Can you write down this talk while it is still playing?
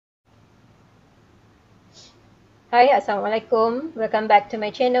Hi, Assalamualaikum. Welcome back to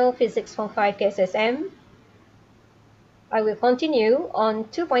my channel, Physics from 5 KSSM. I will continue on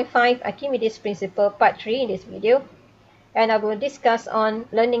 2.5 Archimedes Principle Part 3 in this video. And I will discuss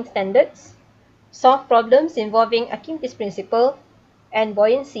on learning standards, solve problems involving Archimedes Principle and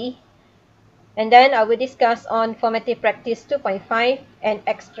buoyancy. And then I will discuss on formative practice 2.5 and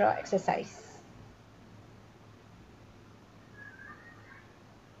extra exercise.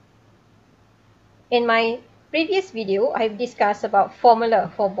 In my previous video, I've discussed about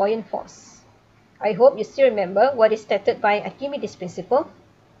formula for buoyant force. I hope you still remember what is stated by Archimedes Principle.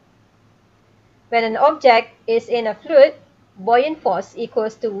 When an object is in a fluid, buoyant force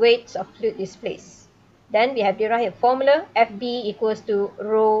equals to weight of fluid displaced. Then we have derived a formula Fb equals to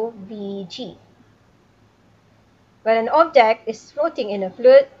rho Vg. When an object is floating in a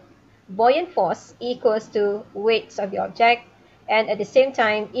fluid, buoyant force equals to weight of the object and at the same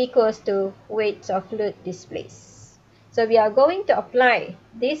time equals to weight of fluid displaced. So we are going to apply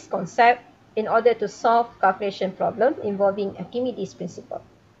this concept in order to solve calculation problem involving Archimedes Principle.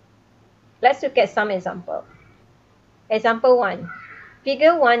 Let's look at some example. Example 1.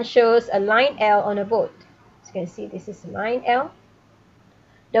 Figure 1 shows a line L on a boat. As you can see, this is line L.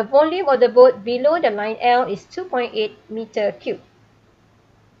 The volume of the boat below the line L is 2.8 meter cubed.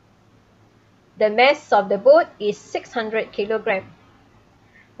 The mass of the boat is 600 kilogram.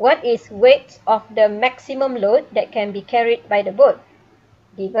 What is weight of the maximum load that can be carried by the boat?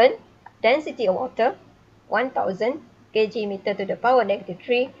 Given density of water 1000 kg meter to the power negative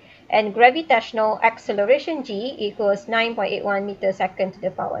 3 and gravitational acceleration g equals 9.81 meter second to the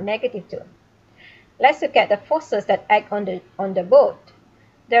power negative 2. Let's look at the forces that act on the boat.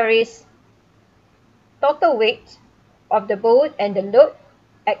 There is total weight of the boat and the load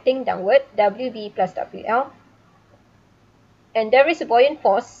acting downward, Wb plus Wl. And there is a buoyant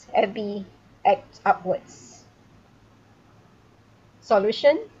force, Fb, acts upwards.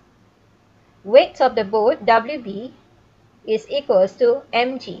 Solution. Weight of the boat, Wb, is equals to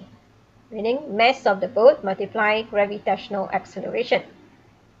mg, meaning mass of the boat multiply gravitational acceleration.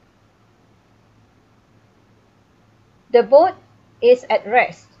 The boat is at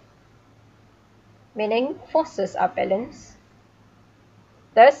rest, meaning forces are balanced.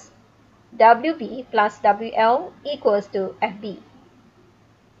 Thus, Wb plus Wl equals to Fb.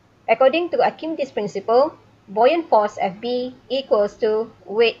 According to Archimedes Principle, buoyant force Fb equals to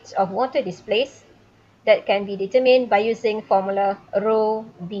weight of water displaced that can be determined by using formula rho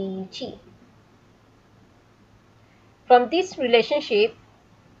Vg. From this relationship,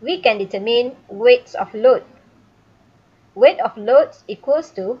 we can determine weights of load. Weight of load equals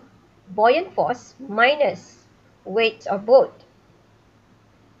to buoyant force minus weight of boat.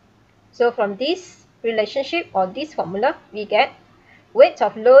 So from this relationship or this formula, we get weight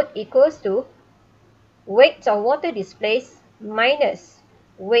of load equals to weight of water displaced minus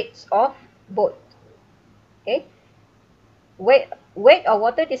weight of boat. Okay. Weight of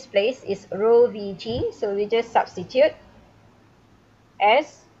water displaced is rho Vg, so we just substitute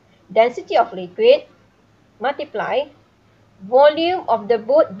as density of liquid multiply volume of the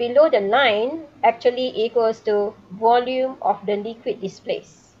boat below the line actually equals to volume of the liquid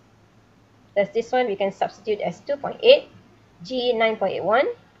displaced. Thus this one we can substitute as 2.8, G 9.81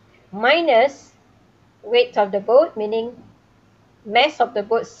 minus weight of the boat, meaning mass of the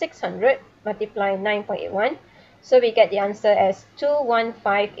boat 600 multiply 9.81. So we get the answer as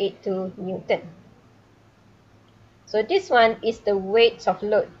 21582 Newton. So this one is the weight of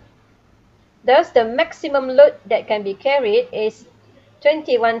load. Thus the maximum load that can be carried is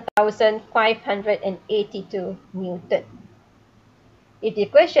 21,582 Newton. If the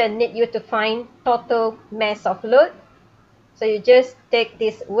question needs you to find total mass of load, so you just take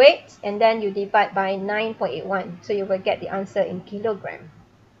this weight and then you divide by 9.81. So you will get the answer in kilogram.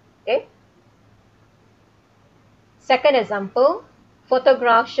 Okay. Second example,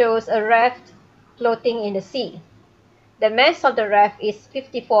 photograph shows a raft floating in the sea. The mass of the raft is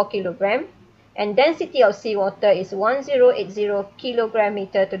 54 kilogram and density of seawater is 1080 kilogram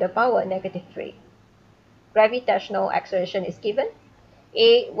meter to the power negative 3. Gravitational acceleration is given.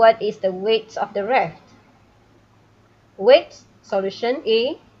 A. What is the weight of the raft? Weight, solution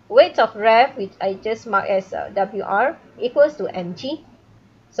A. Weight of raft, which I just mark as Wr, equals to mg.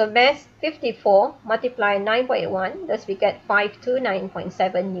 So mass 54 multiply 9.1, thus we get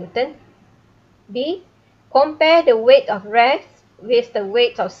 529.7 Newton. B. Compare the weight of raft with the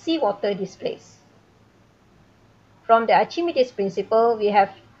weight of seawater displaced. From the Archimedes Principle, we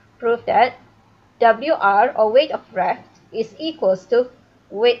have proved that Wr, or weight of raft, is equals to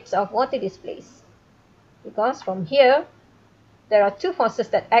weight of water displaced. Because from here, there are two forces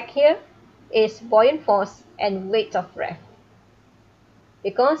that act here. is buoyant force and weight of ref.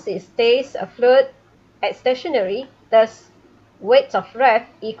 Because it stays afloat at stationary, thus weight of ref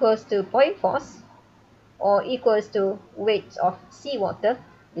equals to buoyant force or equals to weight of seawater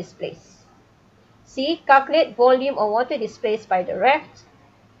displaced. C. Calculate volume of water displaced by the raft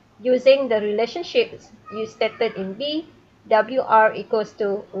using the relationships you stated in B. WR equals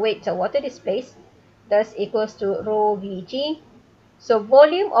to weight of water displaced, thus equals to rho Vg. So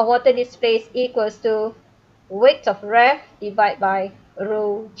volume of water displaced equals to weight of raft divided by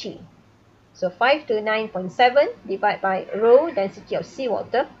rho G. So 529.7 divided by rho density of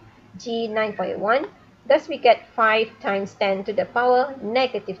seawater, G 9.1. Thus we get 5 times 10 to the power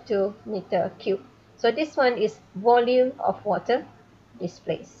negative 2 meter cube. So this one is volume of water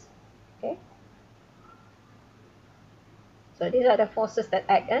displaced. Okay. So these are the forces that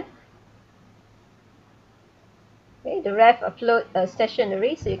act. Okay, the raft afloat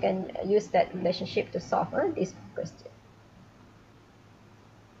stationary, so you can use that relationship to solve this question.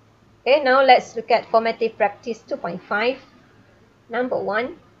 Okay, now let's look at formative practice 2.5. Number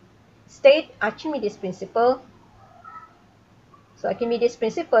 1, state Archimedes Principle. So Archimedes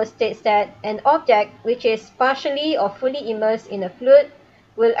Principle states that an object which is partially or fully immersed in a fluid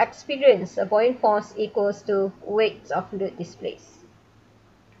will experience a buoyant force equals to weight of fluid displaced.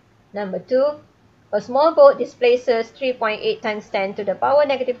 Number 2, a small boat displaces 3.8 times 10 to the power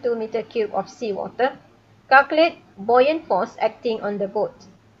negative 2 meter cube of seawater. Calculate buoyant force acting on the boat.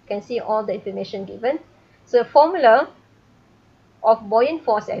 You can see all the information given. So formula of buoyant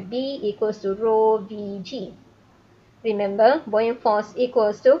force at B equals to rho Vg. Remember, buoyant force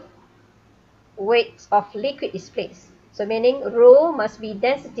equals to weight of liquid displaced. So meaning rho must be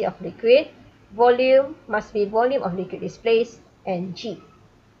density of liquid, volume must be volume of liquid displaced, and G.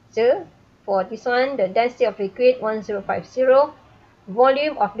 So for this one, the density of liquid 1050,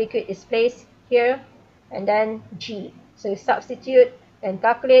 volume of liquid displaced here, and then G. So you substitute and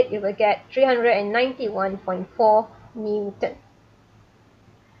calculate, you will get 391.4 Newton.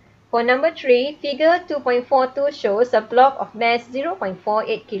 For number 3, figure 2.42 shows a block of mass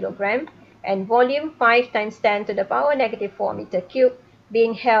 0.48 kg and volume 5 times 10 to the power negative 4 meter cube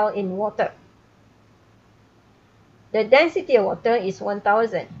being held in water. The density of water is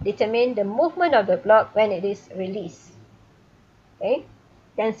 1000. Determine the movement of the block when it is released. Okay,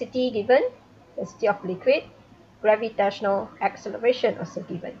 density given, density of liquid, gravitational acceleration also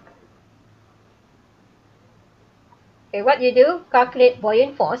given. Okay, what you do, calculate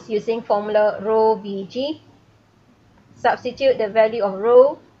buoyant force using formula rho Vg. Substitute the value of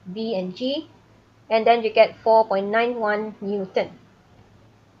rho, V and G, and then you get 4.91 Newton.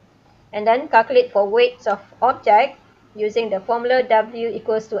 And then calculate for weights of object using the formula W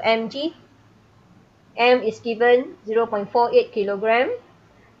equals to mg. M is given 0.48 kg.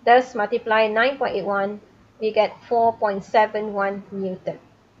 Thus multiply 9.81, we get 4.71 Newton.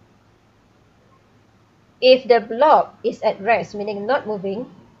 If the block is at rest, meaning not moving,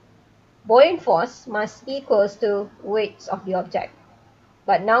 buoyant force must equals to weight of the object.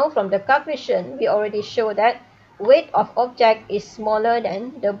 But now from the calculation, we already show that weight of object is smaller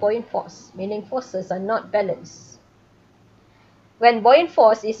than the buoyant force, meaning forces are not balanced. When buoyant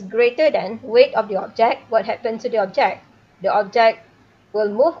force is greater than weight of the object, what happens to the object? The object will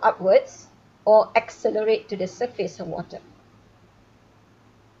move upwards or accelerate to the surface of water.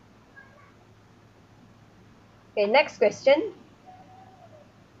 Okay, next question.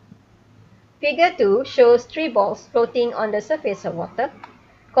 Figure 2 shows 3 balls floating on the surface of water.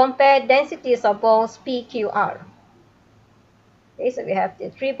 Compare densities of balls P, Q, R. Okay, so we have the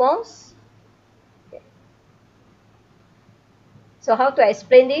 3 balls. Okay. So how to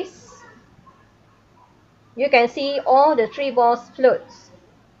explain this? You can see all the 3 balls floats,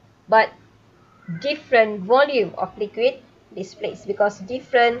 but different volume of liquid displaced because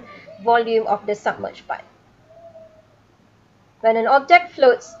different volume of the submerged part. When an object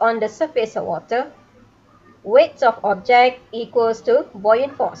floats on the surface of water, weight of object equals to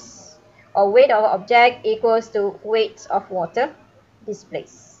buoyant force, or weight of object equals to weight of water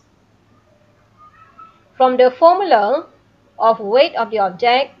displaced. From the formula of weight of the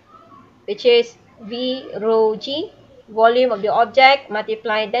object, which is V rho G, volume of the object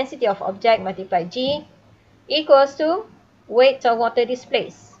multiply density of object multiply G, equals to weight of water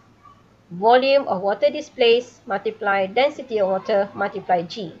displaced. Volume of water displaced multiply density of water multiply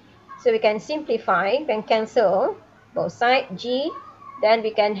G. So we can simplify, we can cancel both sides G, then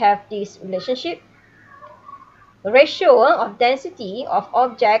we can have this relationship. Ratio of density of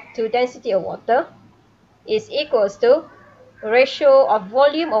object to density of water is equals to ratio of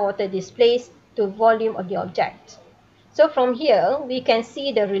volume of water displaced to volume of the object. So from here, we can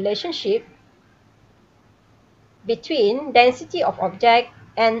see the relationship between density of object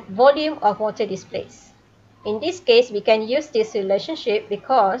and volume of water displaced. In this case, we can use this relationship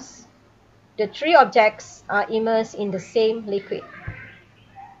because the three objects are immersed in the same liquid.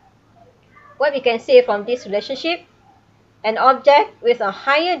 What we can say from this relationship? An object with a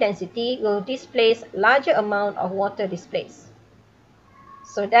higher density will displace larger amount of water displaced,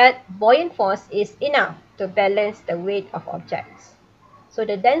 so that buoyant force is enough to balance the weight of objects. So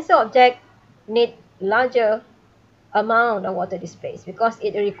the denser object need larger amount of water displaced because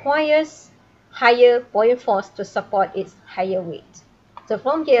it requires higher buoyant force to support its higher weight. So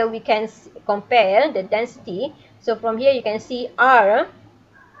from here we can compare the density. So from here you can see R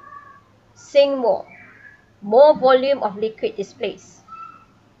sink more volume of liquid displaced,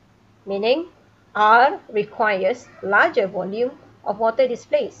 meaning R requires larger volume of water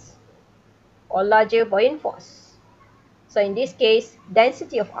displaced or larger buoyant force. So in this case,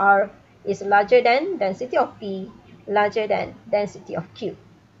 density of R is larger than density of P, larger than density of Q.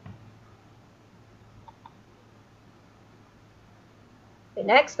 The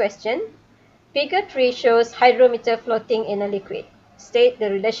next question, figure 3 shows hydrometer floating in a liquid. State the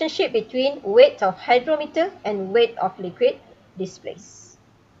relationship between weight of hydrometer and weight of liquid displaced.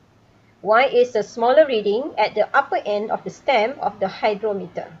 Y is the smaller reading at the upper end of the stem of the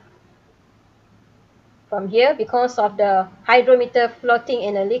hydrometer. From here, because of the hydrometer floating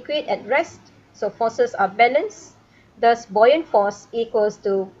in a liquid at rest, so forces are balanced. Thus, buoyant force equals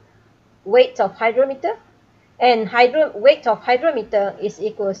to weight of hydrometer, and weight of hydrometer is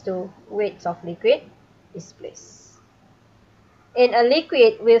equals to weight of liquid displaced. In a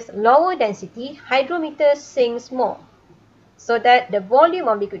liquid with lower density, hydrometer sinks more, so that the volume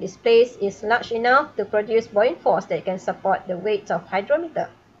of liquid displaced is large enough to produce buoyant force that can support the weight of hydrometer.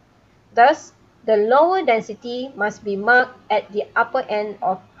 Thus, the lower density must be marked at the upper end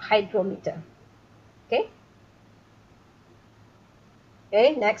of hydrometer.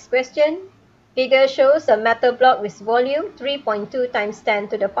 Okay, next question. Figure shows a metal block with volume 3.2 times 10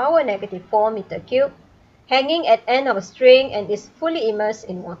 to the power negative 4 meter cube hanging at end of a string and is fully immersed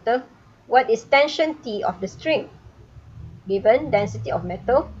in water. What is tension T of the string? Given density of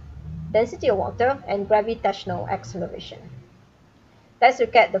metal, density of water, and gravitational acceleration. Let's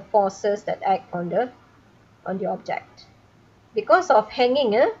look at the forces that act on the object. Because of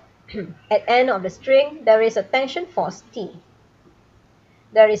hanging at end of the string, there is a tension force T.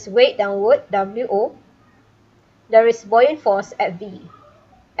 There is weight downward, WO. There is buoyant force at V,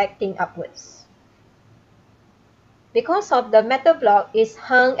 acting upwards. Because of the metal block is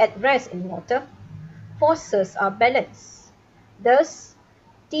hung at rest in water, forces are balanced. Thus,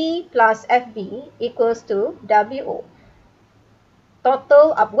 T plus FB equals to WO.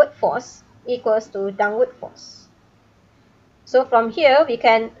 Total upward force equals to downward force. So from here, we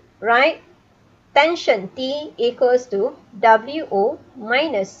can write tension T equals to WO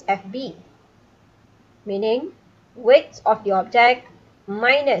minus FB, meaning weight of the object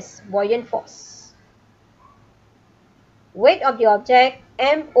minus buoyant force. Weight of the object,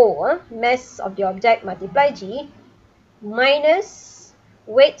 MO, mass of the object multiply G, minus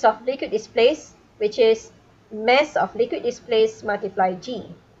weight of liquid displaced, which is mass of liquid displaced multiply G.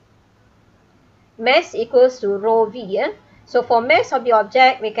 Mass equals to rho V. So for mass of the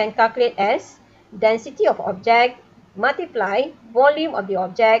object, we can calculate as density of object multiply volume of the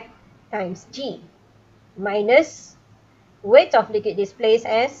object times G, minus weight of liquid displaced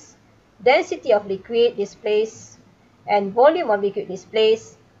as density of liquid displaced and volume of liquid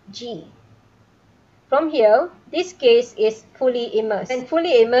displaced G. From here, this case is fully immersed. And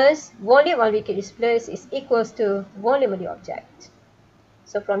fully immersed, volume of liquid displaced is equals to volume of the object.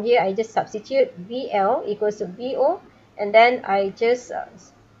 So from here, I just substitute VL equals to VO, and then I just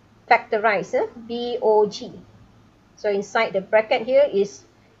factorize BOG. So inside the bracket here is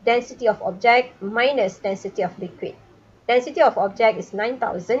density of object minus density of liquid. Density of object is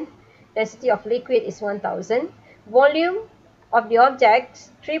 9,000. Density of liquid is 1,000. Volume of the object,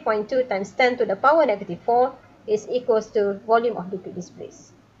 3.2 times 10 to the power negative 4 is equals to volume of liquid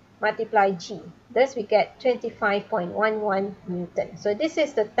displaced. Multiply G. Thus we get 25.11 Newton. So this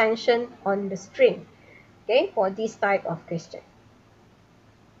is the tension on the string, okay, for this type of question.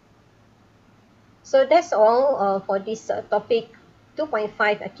 So that's all for this topic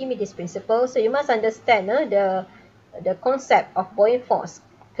 2.5 Archimedes Principle. So you must understand the concept of buoyant force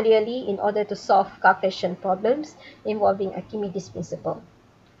clearly in order to solve calculation problems involving Archimedes Principle.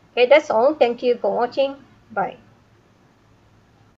 Okay, that's all. Thank you for watching. Bye.